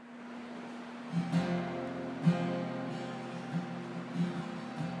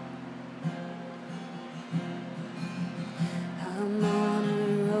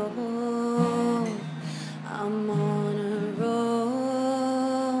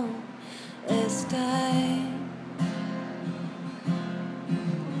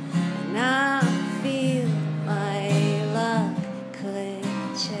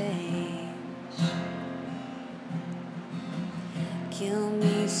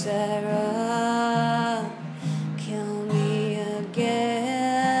Sarah, kill me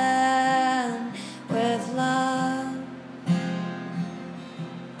again with love.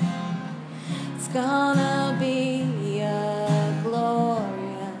 It's gonna be a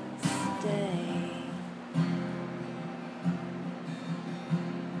glorious day.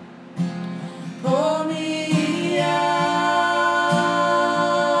 Pull me out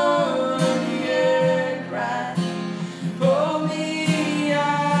of the aircraft. Pull me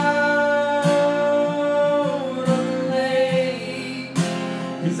out of the lake.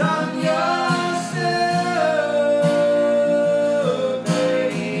 'Cause I'm your superhero.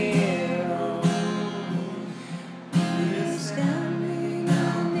 You're standing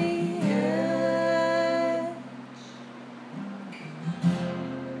on the edge.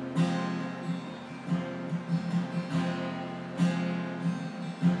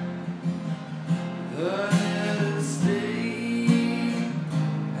 The head of the state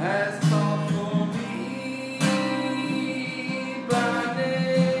has called for me by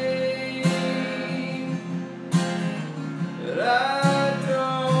name, but I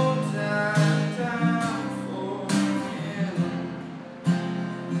don't have time for him.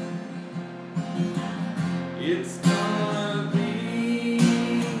 It's gone.